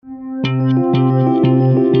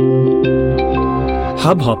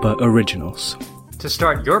Hubhopper Originals. To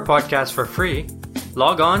start your podcast for free,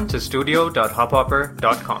 log on to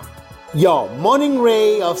studio.hubhopper.com. Your morning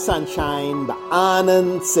ray of sunshine by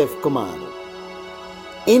Anand Sivkumar.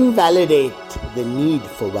 Invalidate the need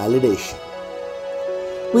for validation.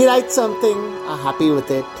 We write something, are happy with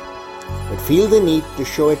it, but feel the need to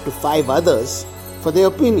show it to 5 others for their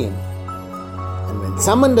opinion. And when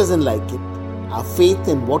someone doesn't like it, our faith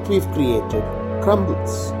in what we've created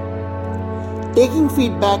crumbles. Taking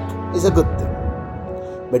feedback is a good thing,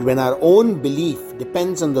 but when our own belief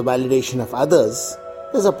depends on the validation of others,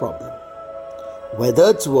 there's a problem. Whether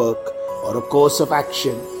it's work or a course of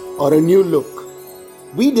action or a new look,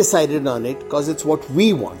 we decided on it because it's what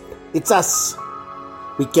we want. It's us.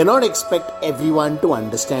 We cannot expect everyone to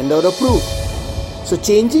understand or approve. So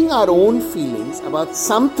changing our own feelings about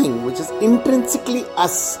something which is intrinsically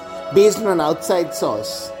us based on an outside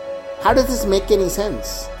source, how does this make any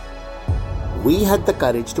sense? We had the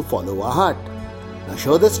courage to follow our heart. Now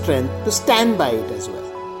show the strength to stand by it as well.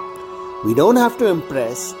 We don't have to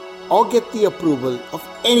impress or get the approval of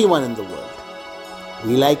anyone in the world.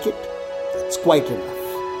 We like it. That's quite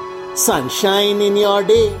enough. Sunshine in your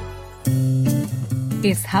day.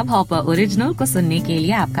 इस hub hopper original को सुनने के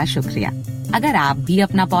लिए आपका शुक्रिया। अगर आप भी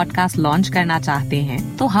अपना पॉडकास्ट लॉन्च करना चाहते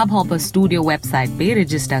हैं तो हब हॉपर स्टूडियो वेबसाइट पे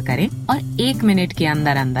रजिस्टर करें और 1 मिनट के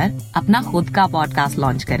अंदर अंदर अपना खुद का पॉडकास्ट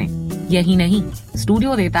लॉन्च करें। यही नहीं,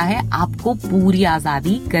 स्टूडियो देता है आपको पूरी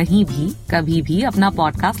आजादी कहीं भी कभी भी अपना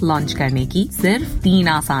पॉडकास्ट लॉन्च करने की सिर्फ 3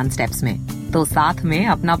 आसान स्टेप्स में। तो साथ में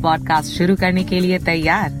अपना पॉडकास्ट शुरू करने के लिए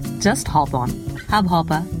तैयार? Just hop on hub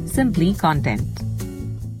hopper, simply content.